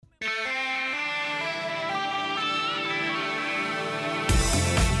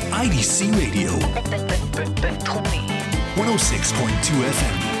Blues-IDC Radio. 106.2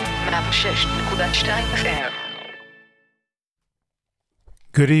 FM.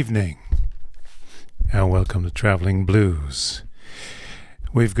 Good evening, and welcome to Traveling Blues.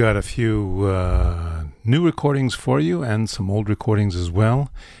 We've got a few new recordings for you and some old recordings as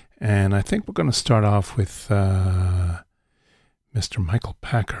well. And I think we're going to start off with Mr. Michael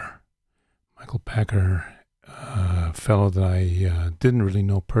Packer. Michael Packer, a fellow that I didn't really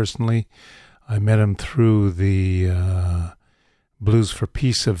know personally. I met him through the Blues for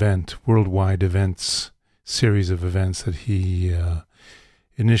Peace event, worldwide events, series of events that he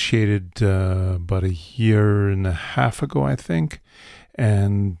initiated about a year and a half ago, I think.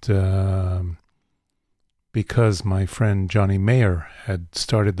 And because my friend Johnny Mayer had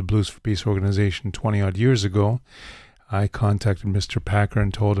started the Blues for Peace organization 20-odd years ago, I contacted Mr. Packer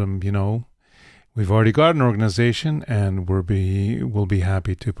and told him, you know, we've already got an organization and we'll be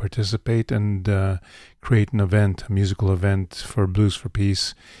happy to participate and create an event, a musical event for Blues for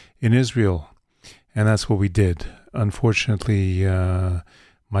Peace in Israel. And that's what we did. Unfortunately,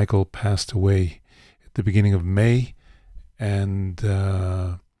 Michael passed away at the beginning of May, and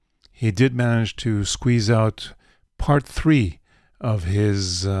he did manage to squeeze out part 3 of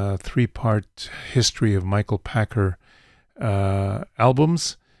his 3-part history of Michael Packer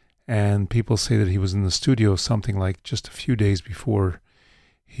albums. And people say that he was in the studio something like just a few days before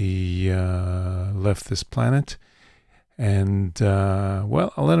he left this planet. And,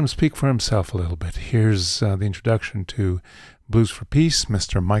 well, I'll let him speak for himself a little bit. Here's the introduction to Blues for Peace,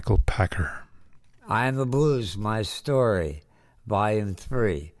 Mr. Michael Packer. I Am the Blues, My Story, Volume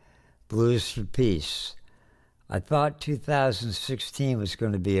 3, Blues for Peace. I thought 2016 was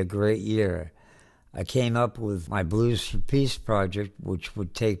going to be a great year. I came up with my Blues for Peace project, which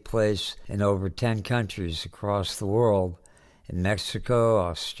would take place in over 10 countries across the world, in Mexico,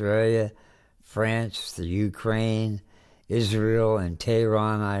 Australia, France, the Ukraine, Israel, and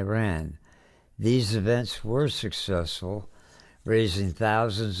Tehran, Iran. These events were successful, raising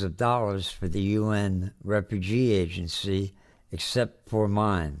thousands of dollars for the UN Refugee Agency, except for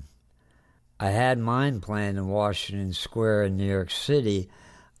mine. I had mine planned in Washington Square in New York City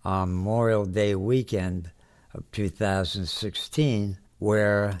on Memorial Day weekend of 2016,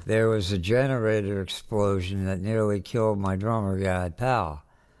 where there was a generator explosion that nearly killed my drummer guy, pal.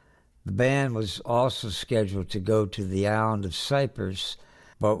 The band was also scheduled to go to the island of Cyprus,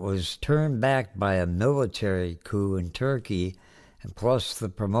 but was turned back by a military coup in Turkey, and plus the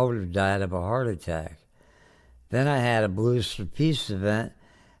promoter died of a heart attack. Then I had a Blues for Peace event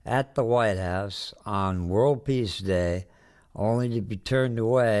at the White House on World Peace Day, only to be turned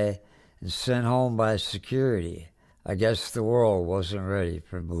away and sent home by security. I guess the world wasn't ready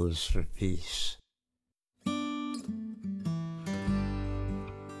for Blues for Peace. They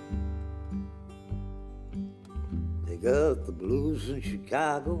got the blues in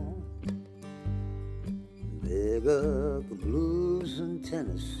Chicago. They got the blues in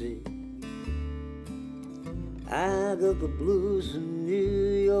Tennessee. I got the blues in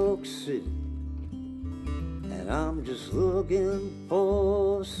New York City. And I'm just looking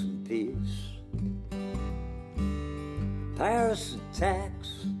for some peace. Paris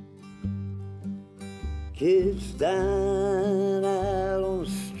attacks, kids dying out on the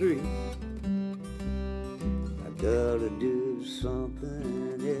street. I gotta do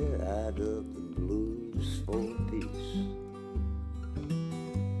something, yeah, I got the blues for peace.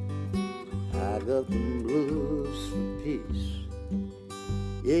 I got the blues for peace.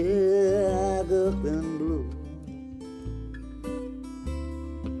 Yeah, I got them blues.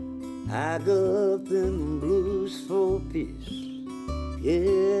 I got them blues for peace.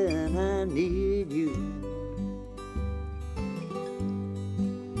 Yeah, and I need you.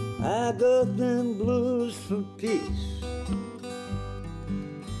 I got them blues for peace.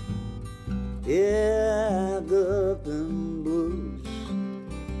 Yeah, I got them blues.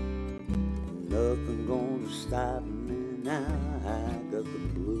 Nothing gonna stop me now. I got the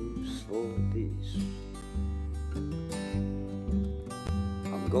blues for peace.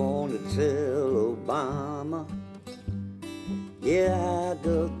 I'm gonna tell Obama, yeah, I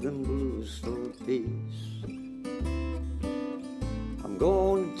got them blues for peace. I'm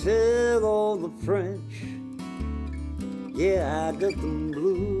gonna tell all the French, yeah, I got them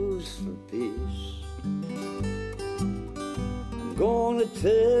blues for peace. I'm gonna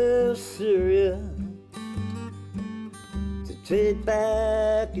tell Syria to take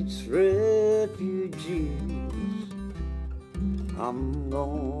back its refugees. I'm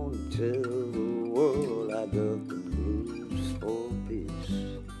gonna tell the world I got the blues for peace.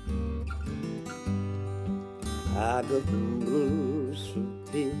 I got the blues for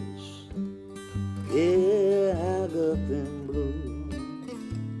peace. Yeah, I got them blues.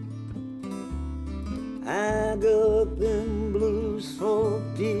 I got them blues for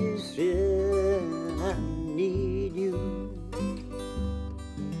peace. Yeah, I need you.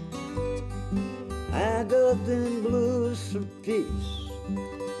 I got them blues for peace.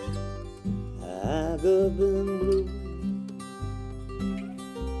 I got them blues.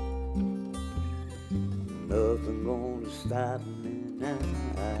 Nothing gonna stop me now.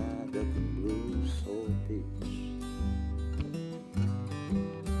 I got the blues for peace.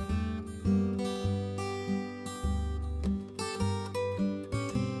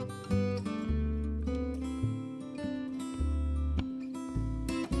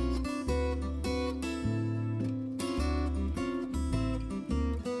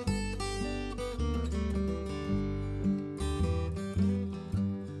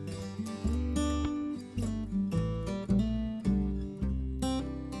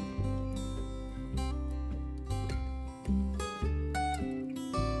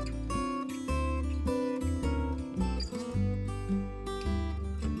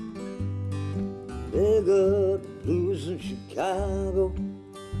 They got the blues in Chicago.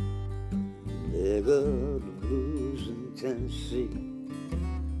 They got the blues in Tennessee.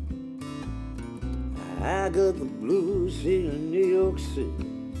 I got the blues here in New York City,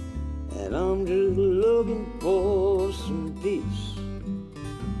 and I'm just looking for some peace.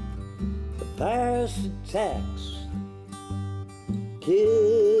 The Paris attacks,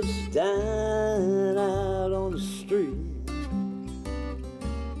 kids dying out on the street.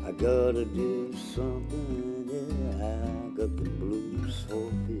 I gotta do something, yeah, I got the blues for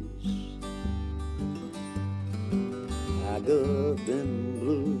peace. I got them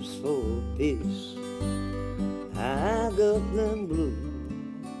blues for peace. I got them blues.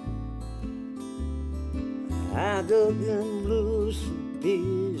 I got them blues for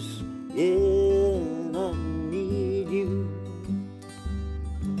peace, yeah, and I need you.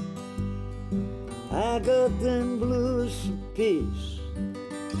 I got them blues for peace.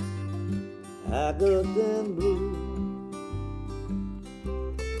 I got them blues.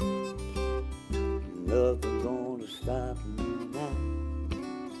 Nothing gonna stop me now.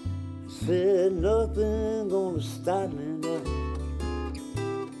 I said nothing gonna stop me now.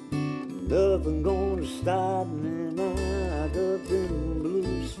 Nothing gonna stop me now. I got them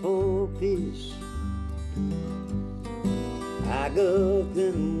blues for peace. I got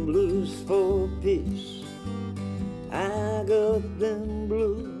them blues for peace. I got them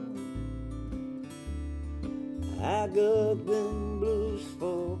blues. I got them blues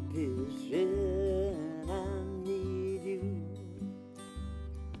for peace, yeah, and I need you.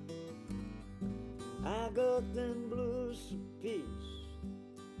 I got them blues for peace.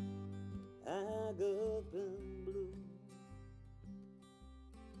 I got them blues.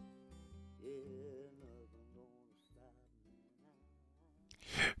 Yeah, nothing gonna stop me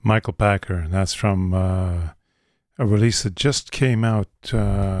now. Michael Packer, that's from a release that just came out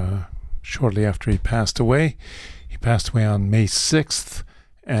shortly after he passed away. He passed away on May 6th,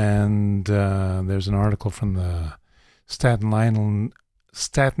 and there's an article from the Staten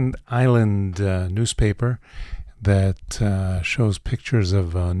Island newspaper that shows pictures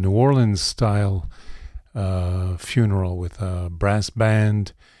of a New Orleans-style funeral with a brass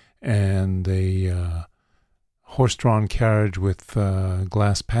band and a horse-drawn carriage with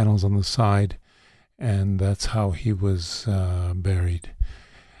glass panels on the side, and that's how he was buried.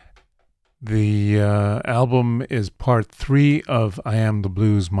 The album is part 3 of I Am the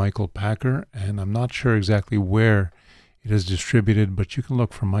Blues, Michael Packer, and I'm not sure exactly where it is distributed, but you can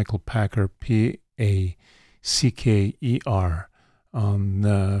look for Michael Packer, Packer, on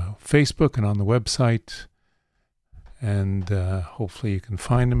Facebook and on the website, and hopefully you can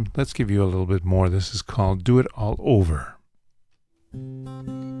find him. Let's give you a little bit more. This is called Do It All Over.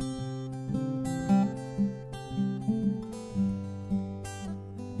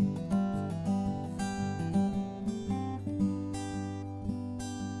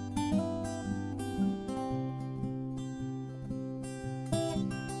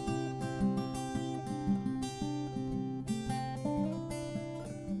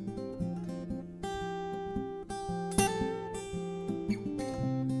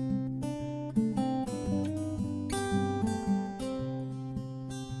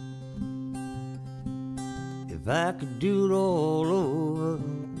 If I could do it all over,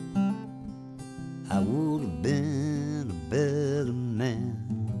 I would have been a better man.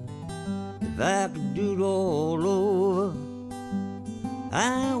 If I could do it all over,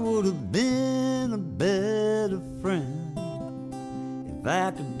 I would have been a better friend. If I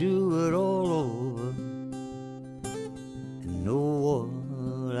could do it all over and know what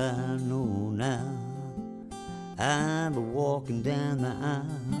I'd be walking down the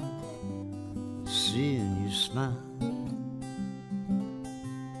aisle, seeing you smile.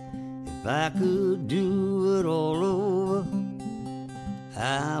 If I could do it all over,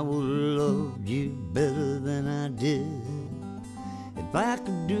 I would have loved you better than I did. If I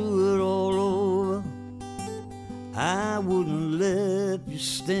could do it all over, I wouldn't let you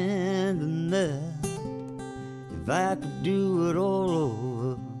standing there. If I could do it all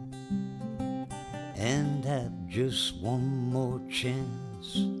over and have just one more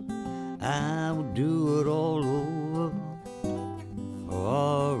chance, I would do it all over for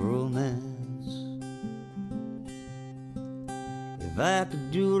our romance. If I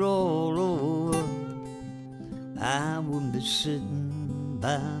could do it all over, I wouldn't be sitting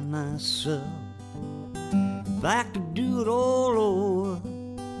by myself. If I could do it all over,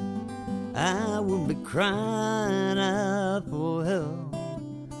 I wouldn't be crying out for help.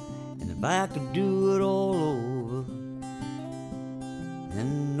 And if I could do it all over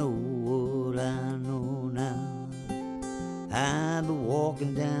and know what I know now, I'd be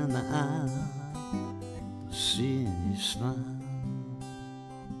walking down the aisle, seeing you smile.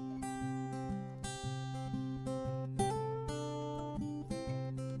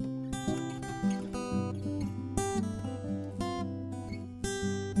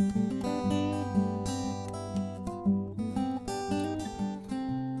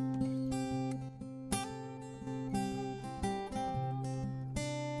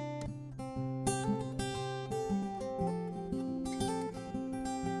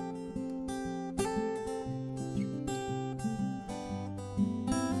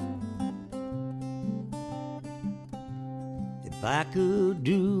 If I could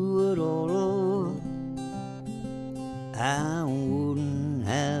do it all over, I wouldn't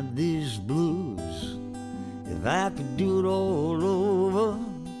have these blues. If I could do it all over,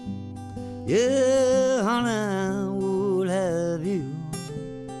 yeah, honey, I would have you.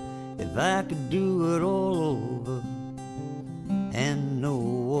 If I could do it all over and know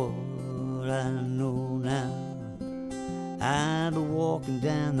what I know now, I'd be walking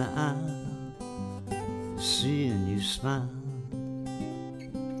down the aisle, seeing you smile.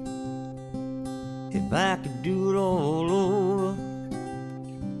 If I could do it all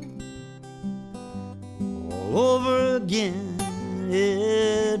over again,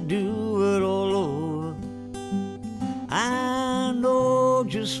 yeah, do it all over, I know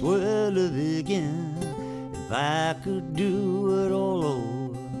just where to begin. If I could do it all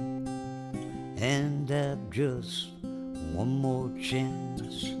over and have just one more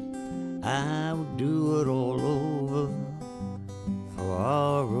chance, I would do it all over for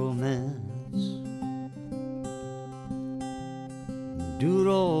our romance. Do it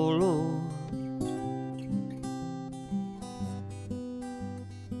all over,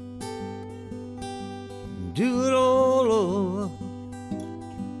 do it all over.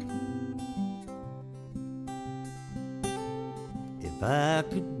 If I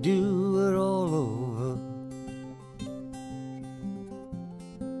could do it all over,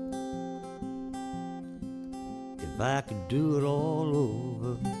 if I could do it all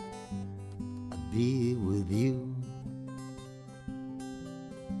over, I'd be with you.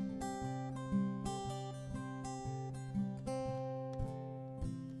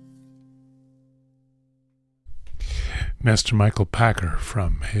 Mr. Michael Packer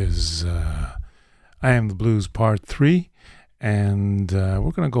from his I Am the Blues Part 3. And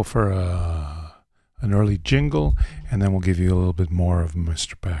we're going to go for an early jingle, and then we'll give you a little bit more of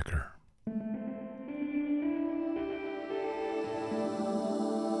Mr. Packer.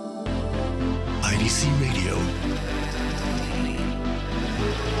 IDC Radio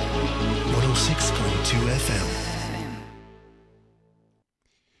 106.2 FM.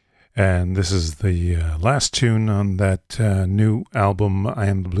 And this is the last tune on that new album, I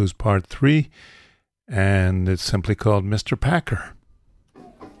Am the Blues Part 3, and it's simply called Mr. Packer.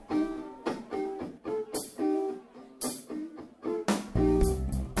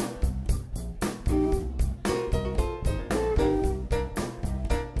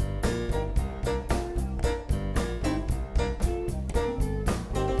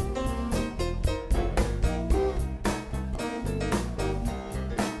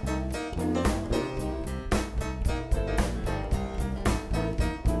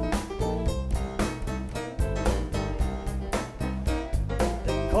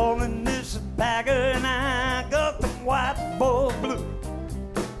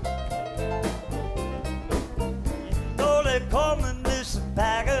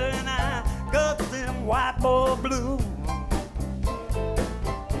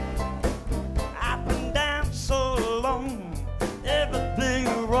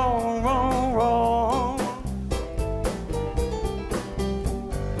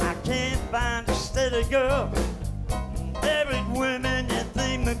 girl. Married women, you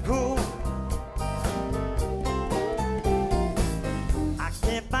think me cool. I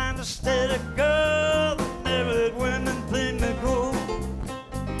can't find a steady girl. Married women think me cool.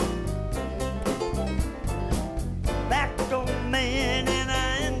 Back on man, and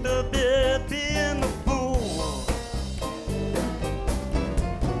I end up being the fool.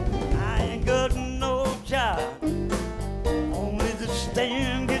 I ain't got no job, only the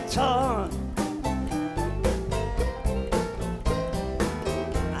string guitar.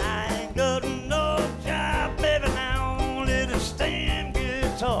 I ain't got no job, baby, now only the string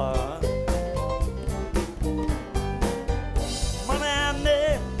guitar. Money I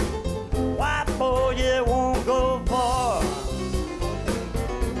made, white boy, yeah, won't go far.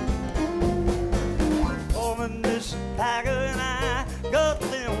 Over this Packer and I got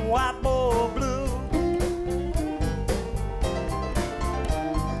them white boy blue.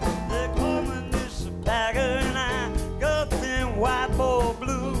 They call me this Packer and I got them white boy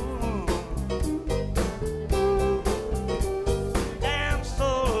blue. Damn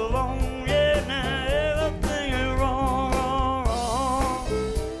so long, yeah, now everything is wrong, wrong, wrong.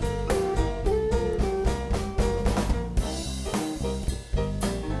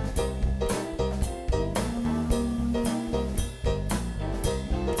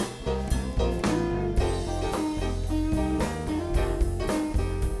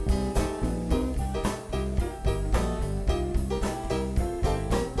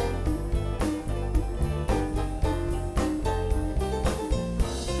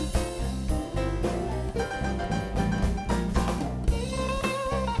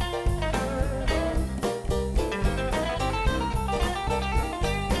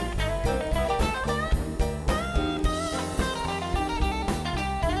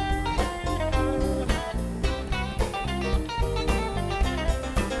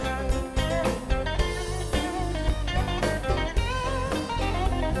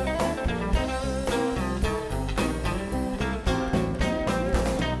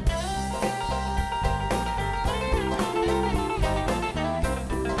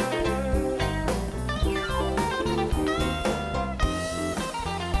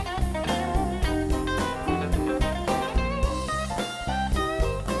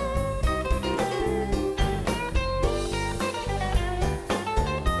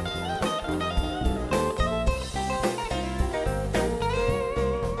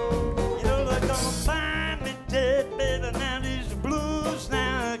 You know they're gonna find me dead, baby. Now these blues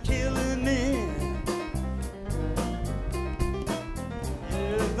now are killing me.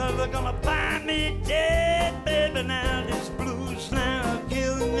 You know they're gonna find me dead, baby. Now these blues now are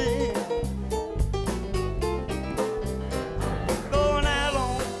killing me. Going out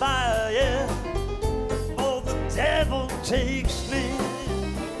on fire, yeah. Oh, the devil takes me.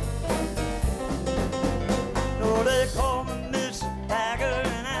 No, they call me Miss Packer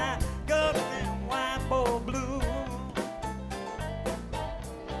and I got them white boy blue.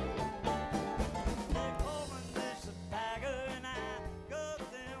 They call me Miss Packer and I got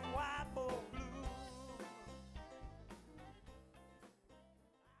them white boy blue.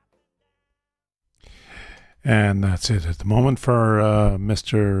 And that's it at the moment for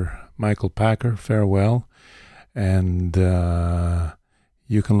Mr. Michael Packer. Farewell. And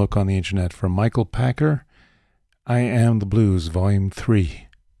you can look on the internet for Michael Packer. I Am the Blues, Volume 3.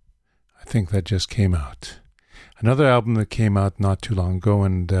 I think that just came out. Another album that came out not too long ago,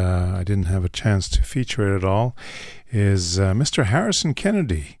 and I didn't have a chance to feature it at all, is Mr. Harrison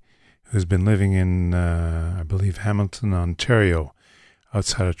Kennedy, who's been living in, I believe, Hamilton, Ontario,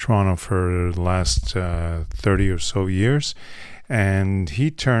 outside of Toronto for the last 30 or so years. And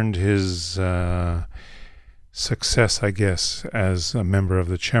he turned his success, I guess, as a member of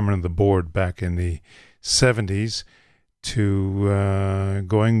the chairman of the board back in the 70s to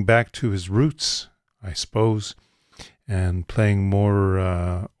going back to his roots, I suppose, and playing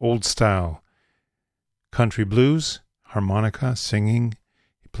more old-style country blues, harmonica, singing.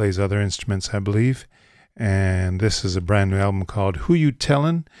 He plays other instruments, I believe. And this is a brand new album called Who You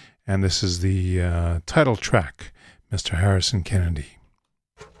Tellin', and this is the title track, Mr. Harrison Kennedy.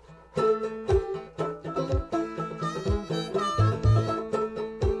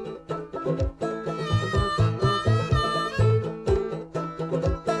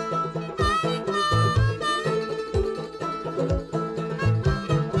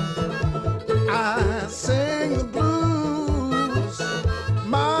 I sing the blues,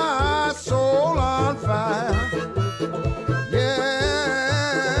 my soul on fire.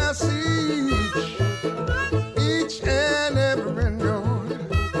 Yes, each and every note.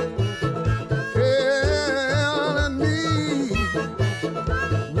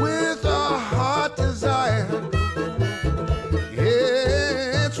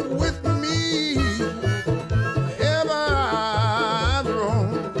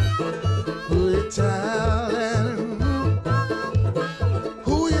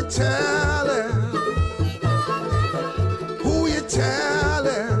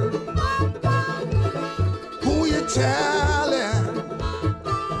 telling,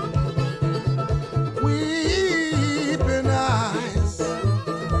 weeping eyes,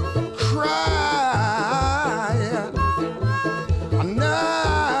 crying,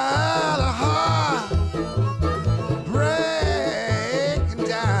 another heart breaking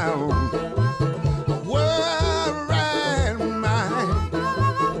down, worrying mind,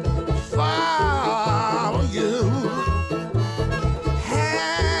 follow you,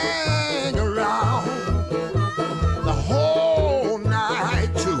 hang around the whole night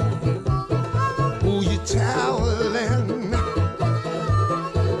too. Who you telling?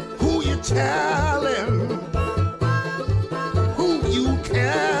 Who you telling? Who you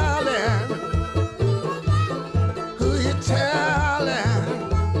telling? Who you telling?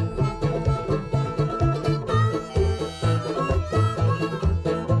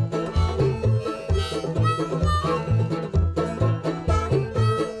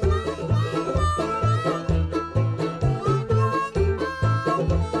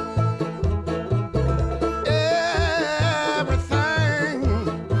 Everything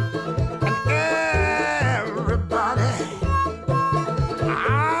and everybody,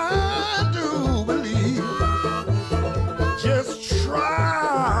 I do believe, just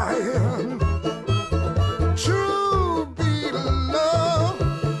trying to be loved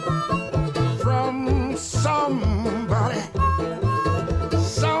from somebody,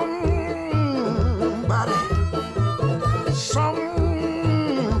 something.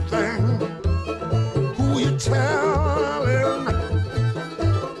 Who you telling?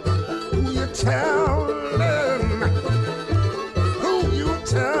 Who you telling? Who you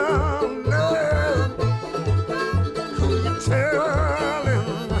telling? Who you telling?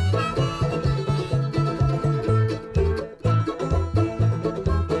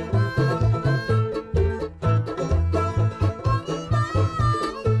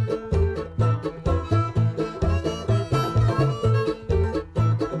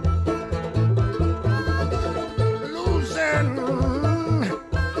 Losing the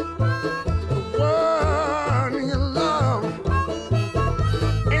one you love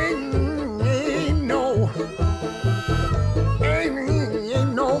ain't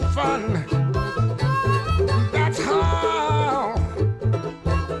no fun. That's how,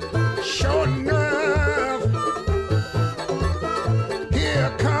 sure enough,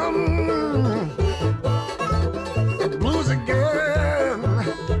 here come the blues again.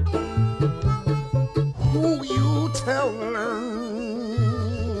 Who you telling?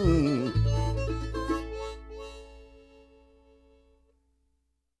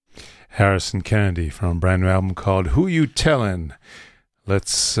 Harrison Kennedy from a brand new album called Who You Tellin'.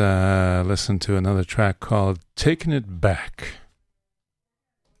 Let's listen to another track called Taking It Back.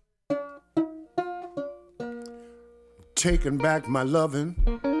 Taking back my loving,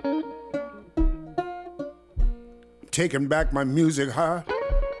 taking back my music heart,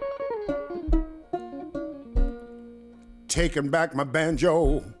 taking back my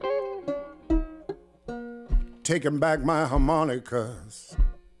banjo, taking back my harmonicas,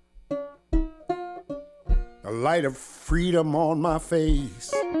 the light of freedom on my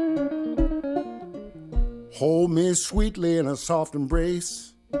face. Hold me sweetly in a soft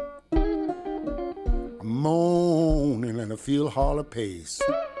embrace, moaning in a feel hollow pace,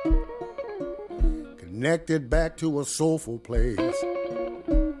 connected back to a soulful place.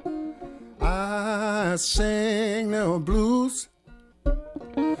 I sing the blues,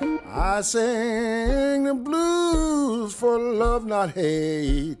 I sing the blues for love, not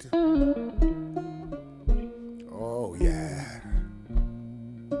hate. Oh yeah.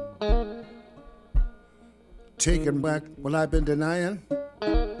 Taking back what I've been denying,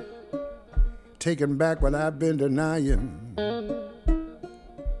 taking back what I've been denying.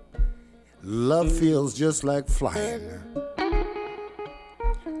 Love feels just like flying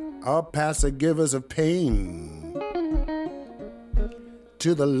up past the givers of pain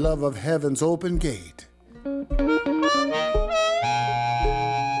to the love of heaven's open gate.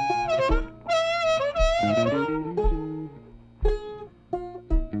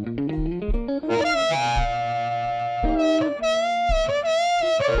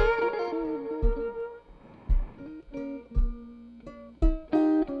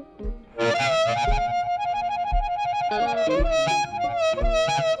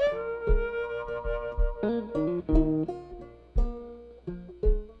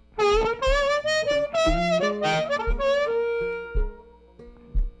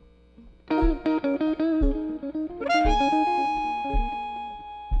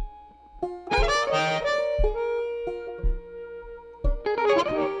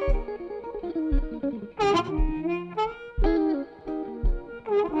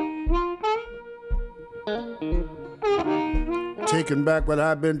 Taking back what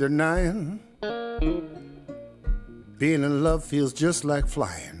I've been denying. Being in love feels just like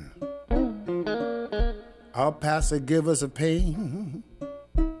flying. Our past will give us a pain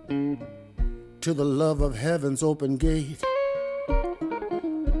to the love of heaven's open gate.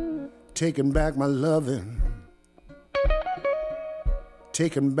 Taking back my loving,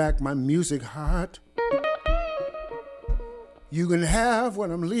 taking back my music heart. You can have what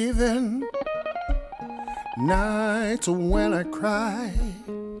I'm leaving. Nights when I cried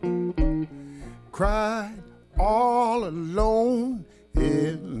all alone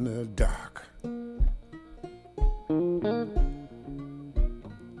in the dark.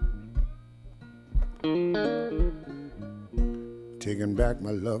 Taking back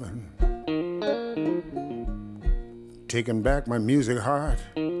my loving, taking back my music heart.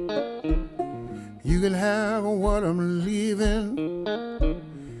 You can have what I'm leaving.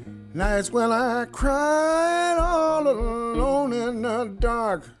 Nights when I cried all alone in the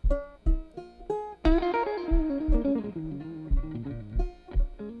dark.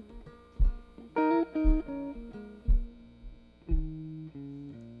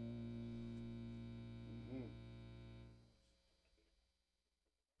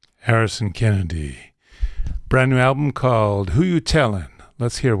 Harrison Kennedy. Brand new album called Who You Tellin'?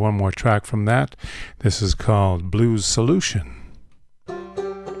 Let's hear one more track from that. This is called Blues Solution.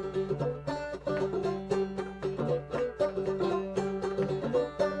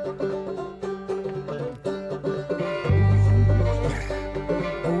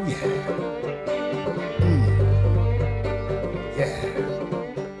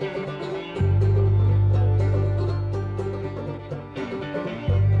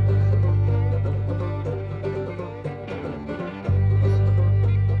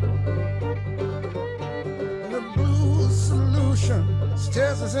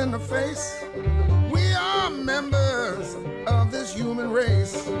 Stares us in the face. We are members of this human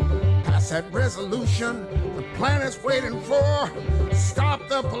race. Pass that resolution the planet's waiting for. Stop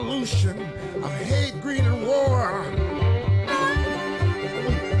the pollution of hate, greed, and war.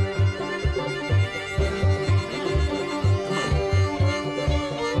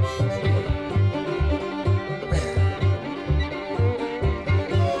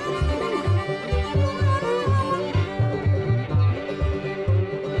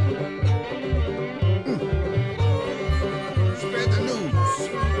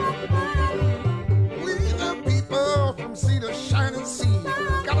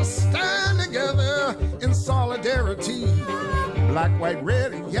 Black, white,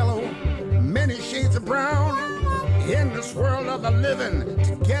 red, and yellow, many shades of brown. In this world of the living,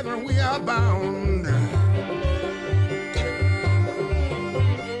 together we are bound. Get it.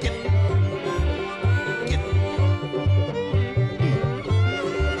 Get it. Get it.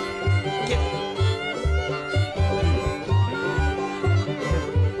 Get it.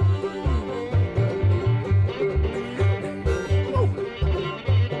 Woo.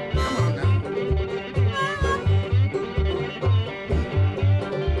 Come on now.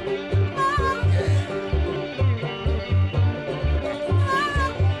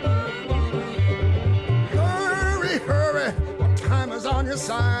 On your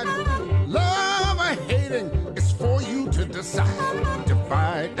side, love or hating is for you to decide.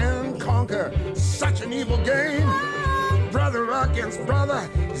 Divide and conquer, such an evil game. Brother against brother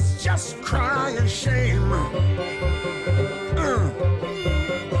is just crying shame. Well,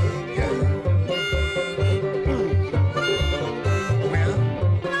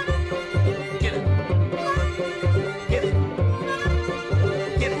 get it. Get it.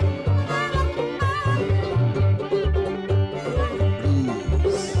 Get it.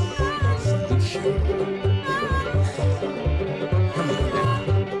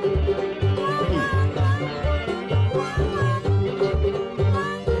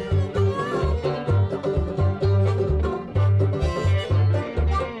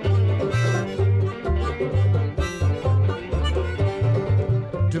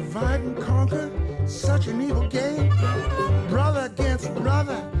 Divide and conquer, such an evil game. Brother against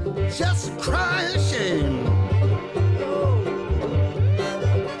brother, just crying shame.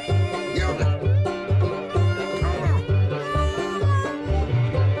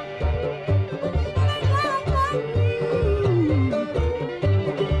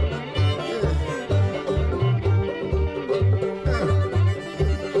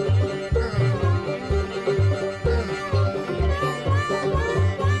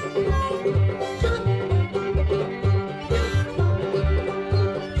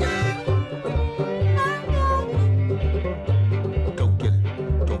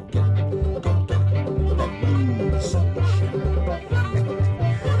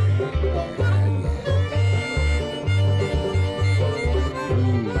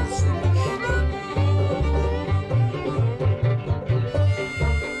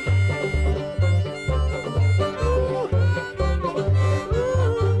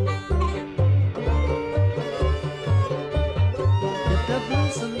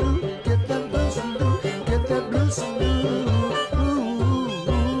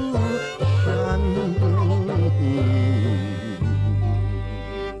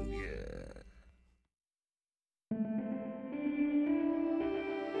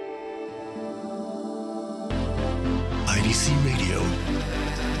 Blues-IDC Radio.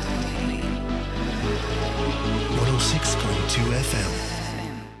 106.2 FM.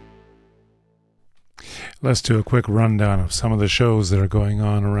 Let's do a quick rundown of some of the shows that are going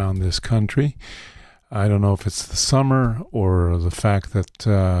on around this country. I don't know if it's the summer or the fact that,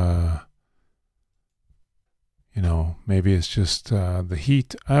 maybe it's just the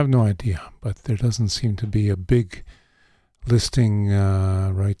heat. I have no idea, but there doesn't seem to be a big listing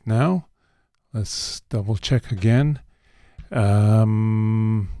right now. Let's double check again.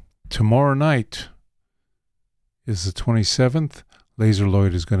 Tomorrow night is the 27th. Laser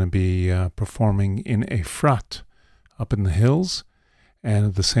Lloyd is going to be performing in a frat up in the hills. And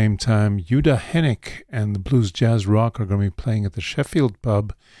at the same time, Yuda Hennick and the Blues Jazz Rock are going to be playing at the Sheffield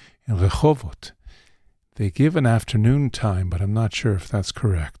Pub in Rehovot. They give an afternoon time, but I'm not sure if that's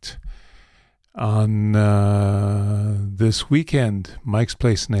correct. On this weekend, Mike's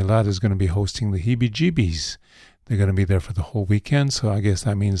Place in Eilat is going to be hosting the Heebie-Jeebies. They're going to be there for the whole weekend, so I guess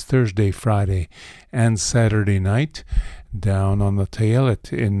that means Thursday, Friday, and Saturday night down on the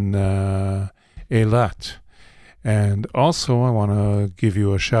Tayelet in Eilat. And also, I want to give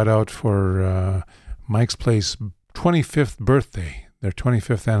you a shout-out for Mike's Place 25th birthday, their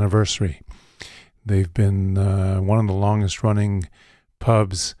 25th anniversary. They've been one of the longest-running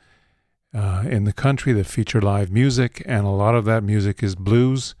pubs in the country that feature live music, and a lot of that music is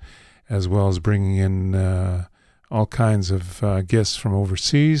blues, as well as bringing in all kinds of guests from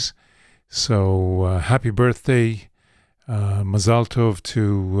overseas. So happy birthday, Mazal Tov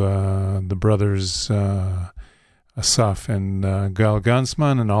to the brothers Asaf and Gal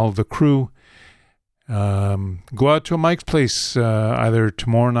Gansman and all of the crew. Go out to Mike's Place either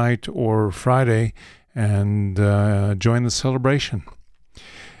tomorrow night or Friday and join the celebration.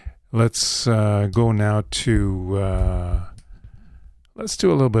 Let's go now to let's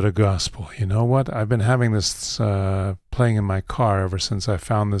do a little bit of gospel. You know what? I've been having this playing in my car ever since I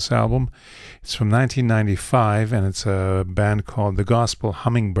found this album. It's from 1995, and it's a band called the Gospel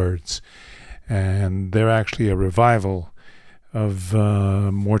Hummingbirds. And they're actually a revival of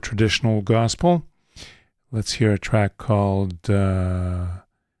more traditional gospel. Let's hear a track called I'm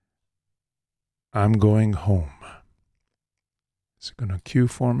Going Home. Is it going to cue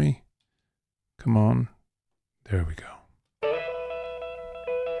for me? Come on. There we go.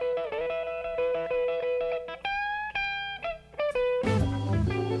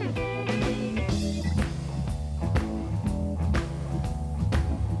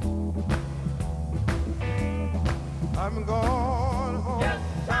 I'm going home. Yes,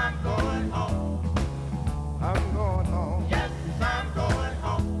 I'm going home. I'm going home. Yes, I'm going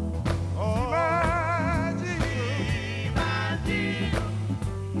home. Oh, my Jesus. My Jesus.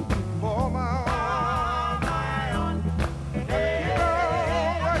 For my On my own.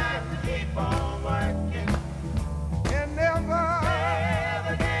 Yeah. I got to keep on working. and never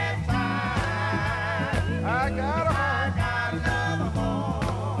Never get tired. I got a I got another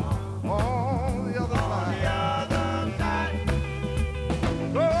home. home on the other On the side. other side.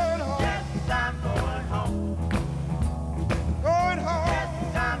 Going home. Yes, I'm going home. Going home.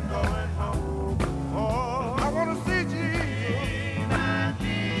 Yes, I'm going home. Oh, I want to see Jesus. See my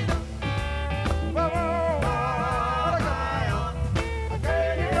Jesus. But On my own. I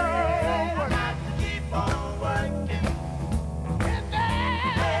got to keep on working. Got to keep on working.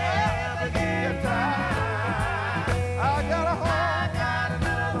 Never get tired. I got a I got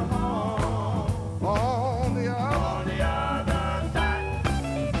another home home on the other. on the other side.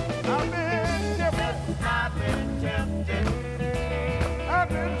 I've been different. I've been tempted. I've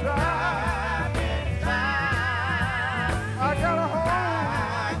been trying. I've been trying. I got a home I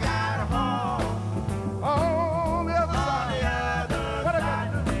got a home on the other on the side. other What I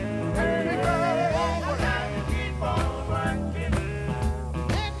side. got to do? Got to keep on working. Got to keep on working.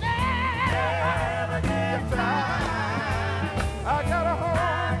 Never get tired. I got a home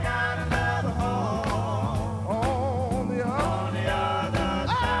I got another home on the other. on the other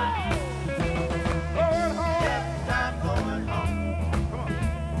side. Going home. Yes, I'm going home.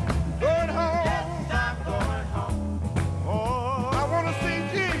 Going home. Yes, I'm going home. Oh, I want to see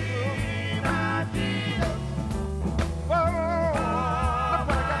Jesus. See my Jesus. Well, On look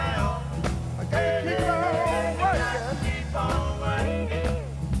what I my own. got. I got to keep on working. Keep on working.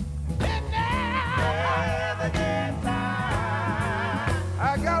 Never get tired.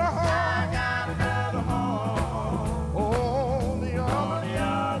 I got a I home got another home on the on other. the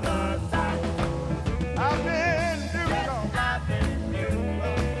other side. I've been doing all. I've been beautiful.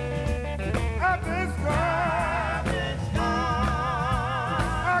 I've been strong. I've been strong.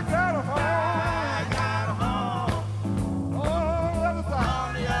 I got a home I got a home on the other on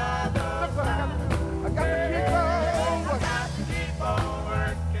side. the other Look what I got to do. I got to keep on working.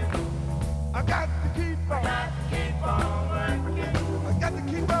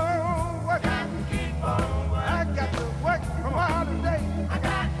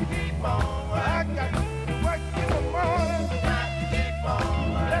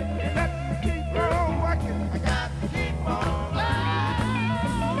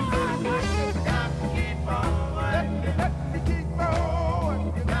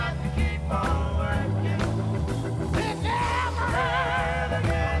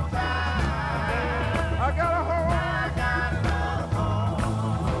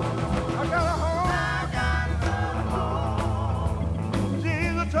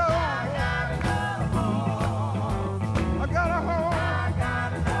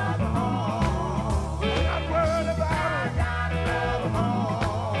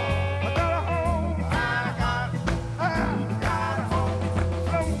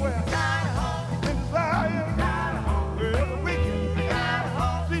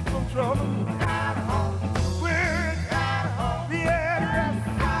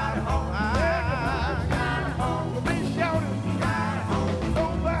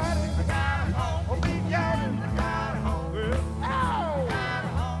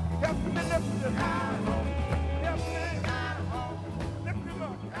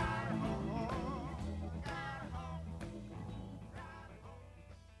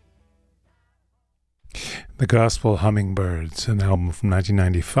 The Gospel Hummingbirds, an album from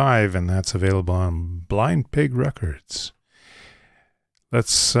 1995, and that's available on Blind Pig Records.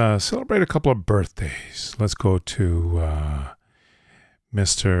 Let's celebrate a couple of birthdays. Let's go to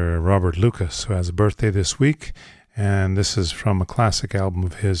Mr. Robert Lucas, who has a birthday this week, and this is from a classic album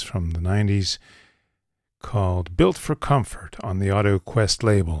of his from the 90s called Built for Comfort on the Audio Quest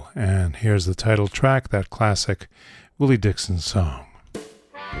label. And here's the title track, that classic Willie Dixon song.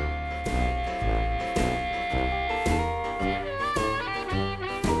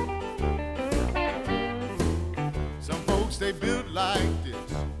 Some folks they built like this,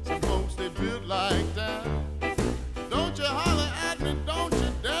 some folks they built like that. Don't you holler at me, don't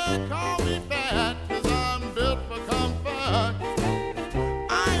you dare call me fat, 'cause I'm built for comfort.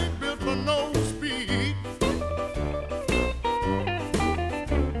 I ain't built for no speed,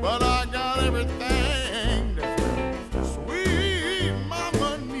 but I got everything that sweet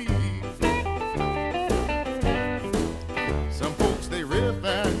mama needs. Some folks they riff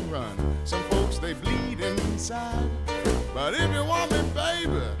and run, some folks they bleed inside. But if you want me,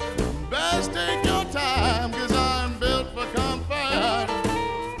 baby, best take your time, 'cause I'm built for comfort.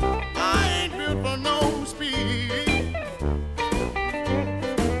 I ain't built for no speed,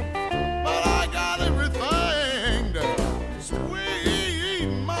 but I got everything that sweet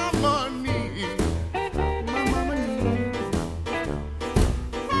mama needs. My mama needs.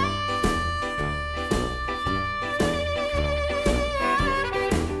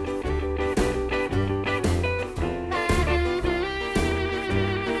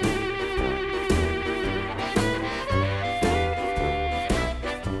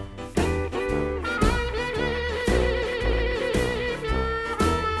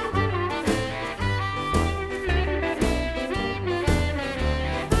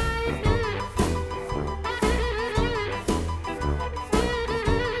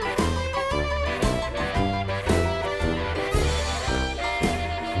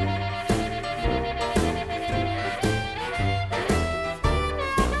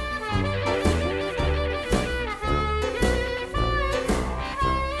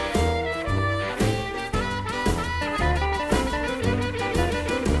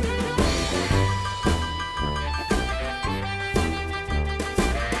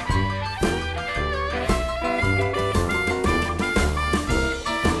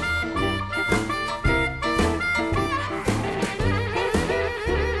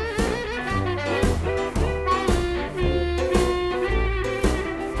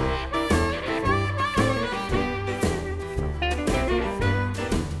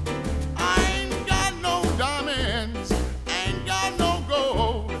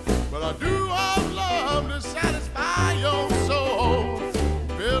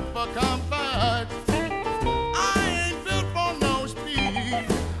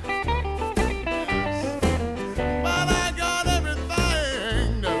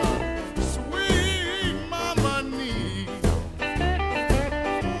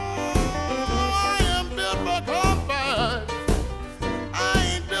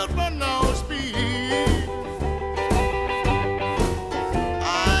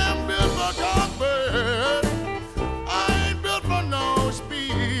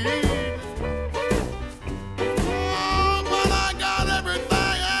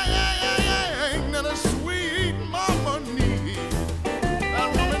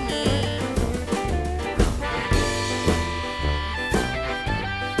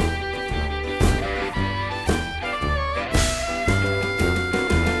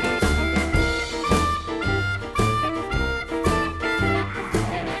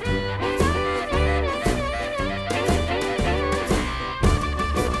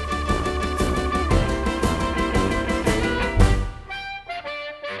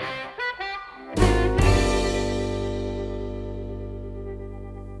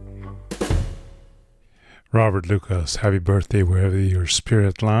 Robert Lucas, happy birthday wherever your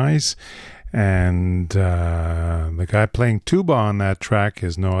spirit lies. And the guy playing tuba on that track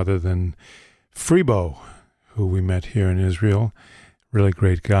is no other than Freebo, who we met here in Israel. Really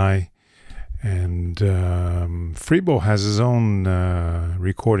great guy. And Freebo has his own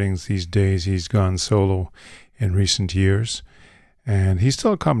recordings these days. He's gone solo in recent years. And he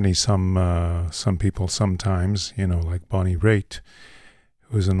still accompanies some people sometimes, you know, like Bonnie Raitt,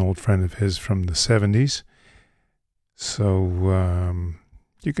 who was an old friend of his from the 70s. So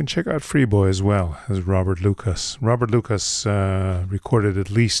you can check out Freebo as well as Robert Lucas. Robert Lucas recorded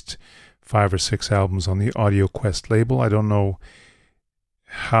at least 5 or 6 albums on the Audio Quest label. I don't know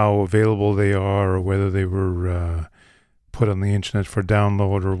how available they are or whether they were put on the internet for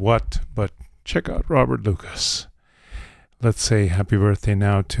download or what, but check out Robert Lucas. Let's say happy birthday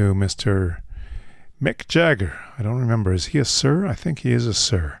now to Mr. Mick Jagger. I don't remember. Is he a sir? I think he is a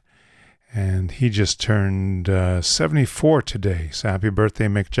sir. And he just turned 74 today. So happy birthday,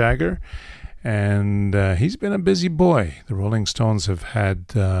 Mick Jagger. And he's been a busy boy. The Rolling Stones have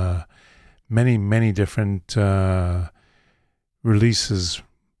had many, many different releases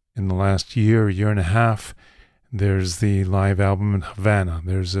in the last year and a half. There's the live album in Havana.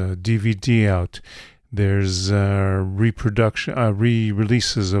 There's a DVD out. There's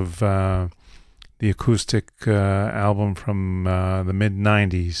re-releases of the acoustic album from the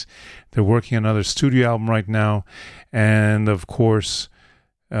mid-90s. They're working on another studio album right now. And, of course,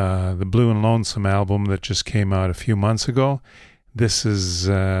 the Blue and Lonesome album that just came out a few months ago. This is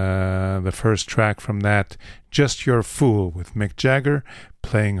the first track from that, Just Your Fool, with Mick Jagger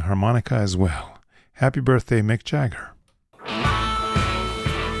playing harmonica as well. Happy birthday, Mick Jagger.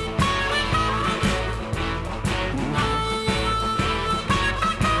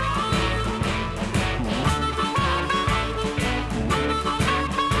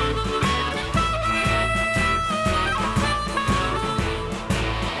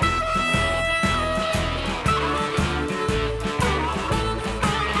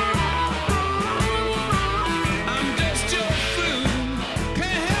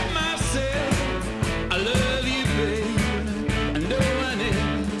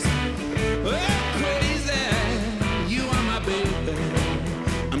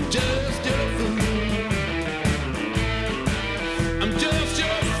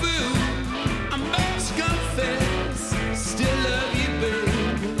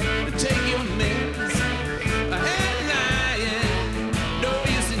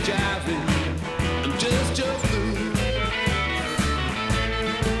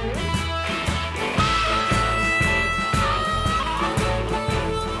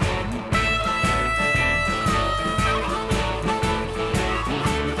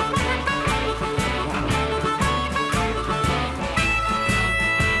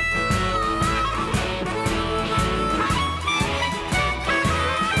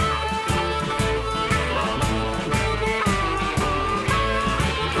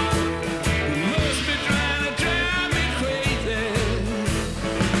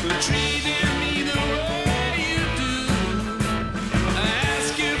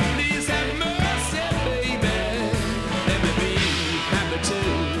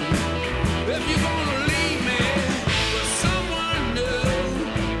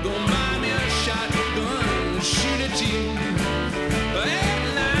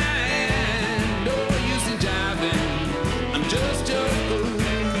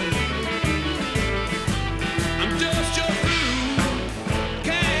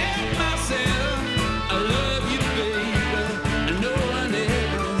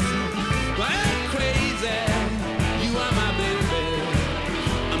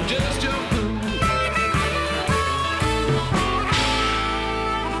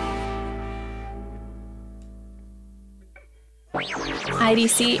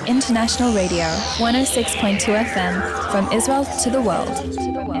 IDC International Radio, 106.2 FM, from Israel to the world.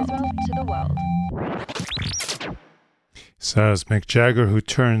 So that's Mick Jagger, who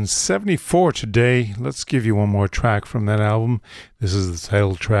turns 74 today. Let's give you one more track from that album. This is the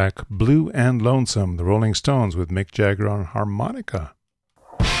title track, Blue and Lonesome, the Rolling Stones with Mick Jagger on harmonica.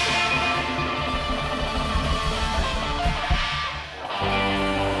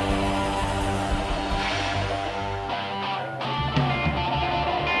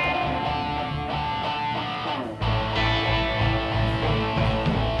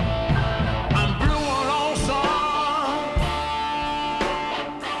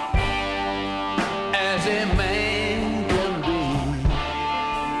 As a man can be.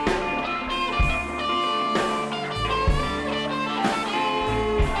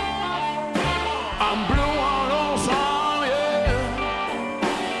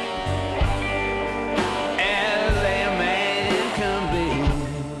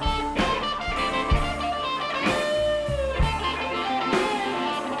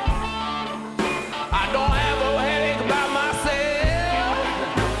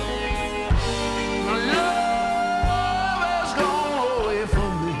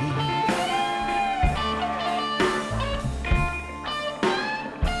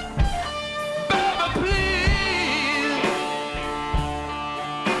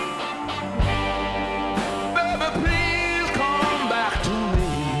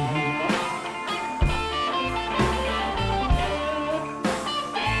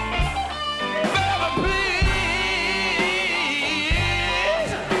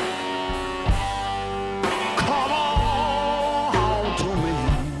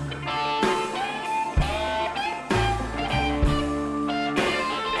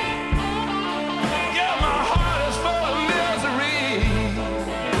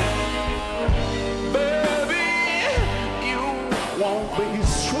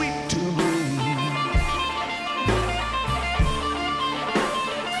 sweet to me.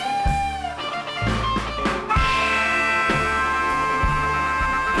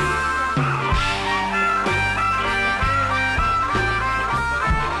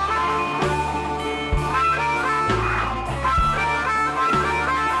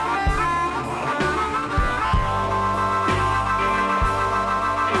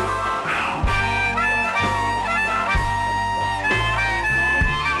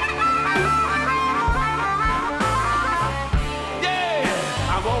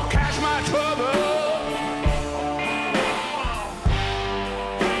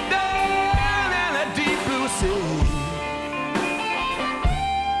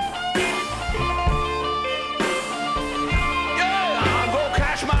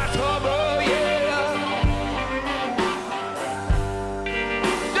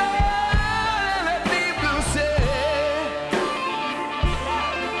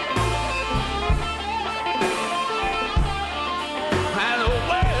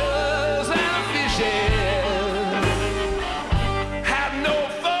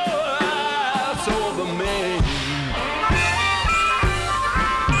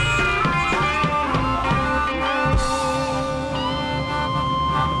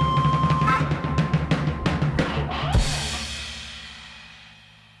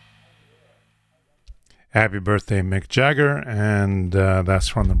 Happy Birthday, Mick Jagger, and that's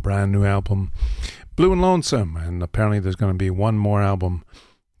from the brand new album Blue and Lonesome, and apparently there's going to be one more album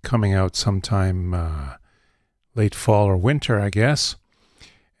coming out sometime late fall or winter, I guess,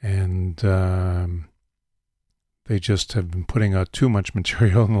 and they just have been putting out too much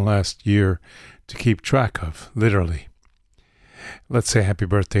material in the last year to keep track of, literally. Let's say happy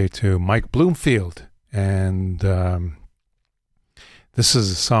birthday to Mike Bloomfield, and this is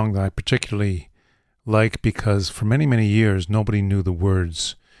a song that I particularly like because for many, many years nobody knew the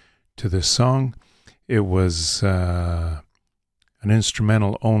words to this song. It was an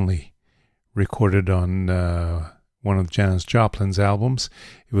instrumental only, recorded on one of Janis Joplin's albums.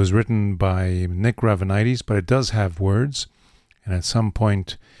 It was written by Nick Ravenites, but it does have words, and at some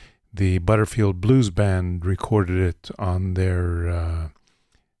point the Butterfield Blues Band recorded it on their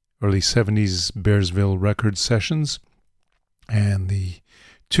early 70s Bearsville Records sessions, and the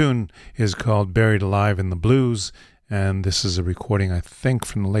tune is called Buried Alive in the Blues, and this is a recording, I think,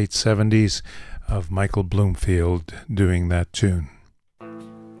 from the late 70s of Michael Bloomfield doing that tune.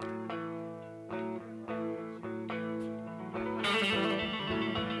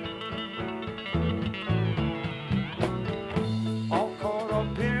 All caught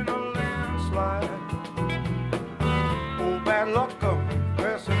up in a landslide. Oh, bad luck come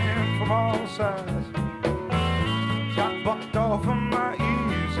pressing in from all sides. Got bucked off of my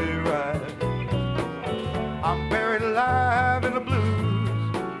easy ride. I'm buried alive in the blues.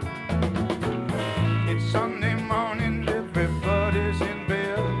 It's Sunday morning, everybody's in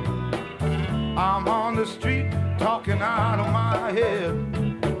bed. I'm on the street talking out of my head.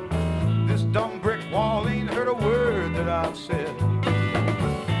 This dumb brick wall ain't heard a word that I've said.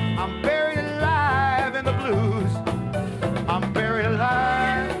 I'm buried alive in the blues. I'm buried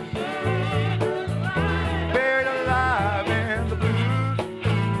alive. Buried alive in the blues.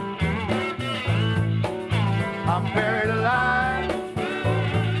 I'm buried alive.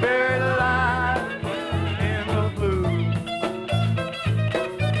 Buried alive in the blues.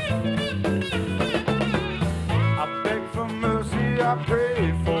 I beg for mercy, I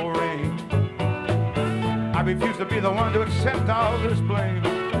pray for rain. I refuse to be the one to accept all this blame.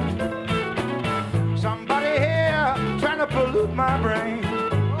 Somebody here trying to pollute my brain.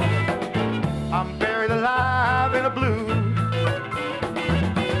 I'm buried alive in the blues.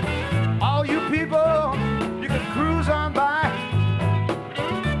 All you people, you can cruise on by.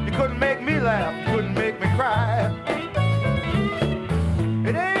 You couldn't make me laugh, you couldn't make me cry.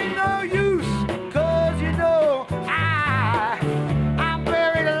 It ain't no use, 'cause you know I'm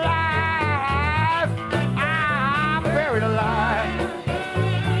buried alive. I'm buried alive.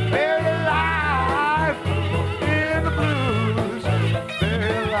 Buried alive in the blues.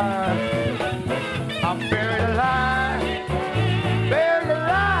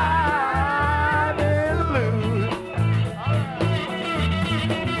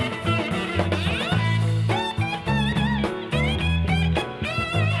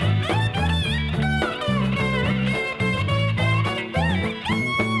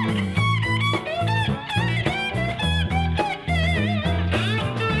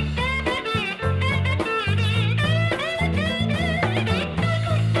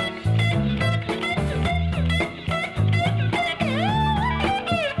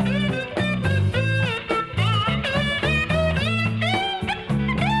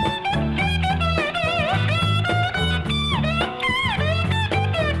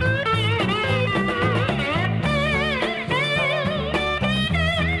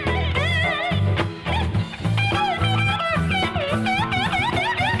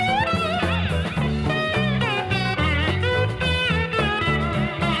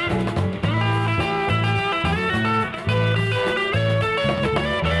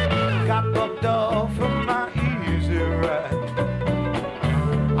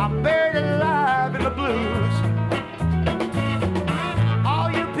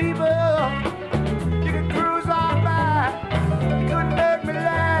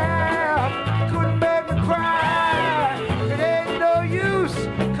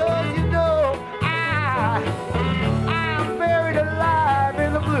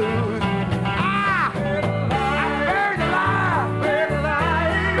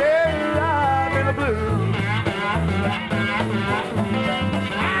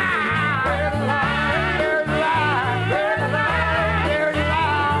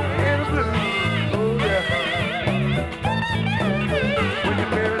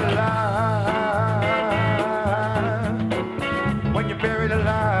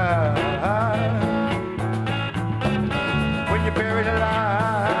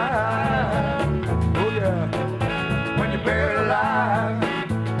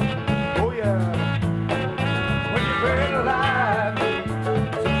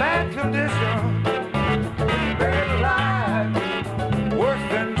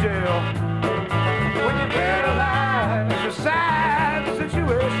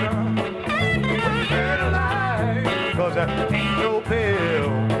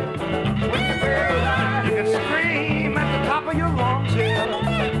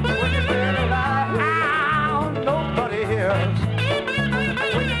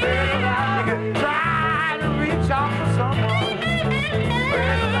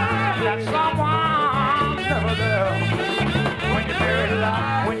 that someone never there. When you're buried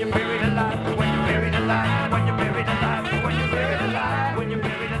alive, when you're buried alive, when you're buried alive, when you're buried alive, when you're buried alive, when you're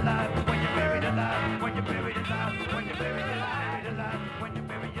buried alive, when you're buried alive, when you're buried alive, when you're buried alive, when you're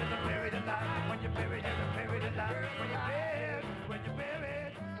buried alive, buried alive, when you're buried alive, buried alive, when you're buried, when you're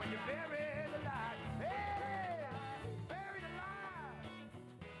buried, when you're buried alive, buried alive.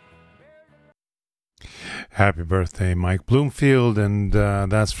 Happy birthday, Mike Bloomfield, and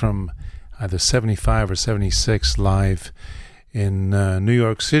that's from either 75 or 76 live in New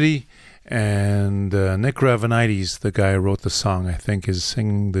York City. And Nick Ravanides, the guy who wrote the song, I think, is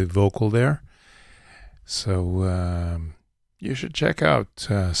singing the vocal there. So you should check out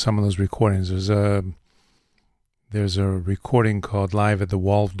some of those recordings. There's a recording called Live at the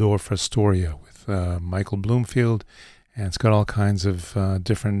Waldorf Astoria with Michael Bloomfield, and it's got all kinds of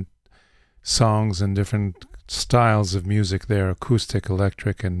different songs and different styles of music there, acoustic,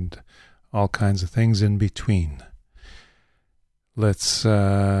 electric, and all kinds of things in between. Let's get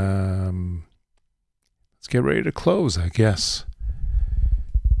ready to close, I guess.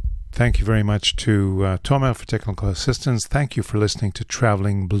 Thank you very much to Tomer for technical assistance. Thank you for listening to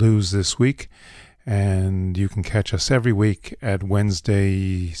Traveling Blues this week. And you can catch us every week at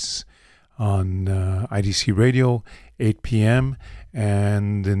Wednesdays on IDC Radio, 8 p.m.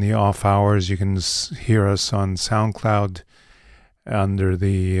 And in the off hours, you can hear us on SoundCloud under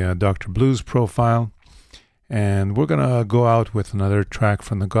the Dr. Blues profile. And we're going to go out with another track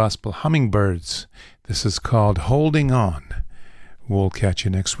from the Gospel Hummingbirds. This is called Holding On. We'll catch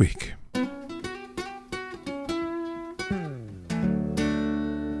you next week.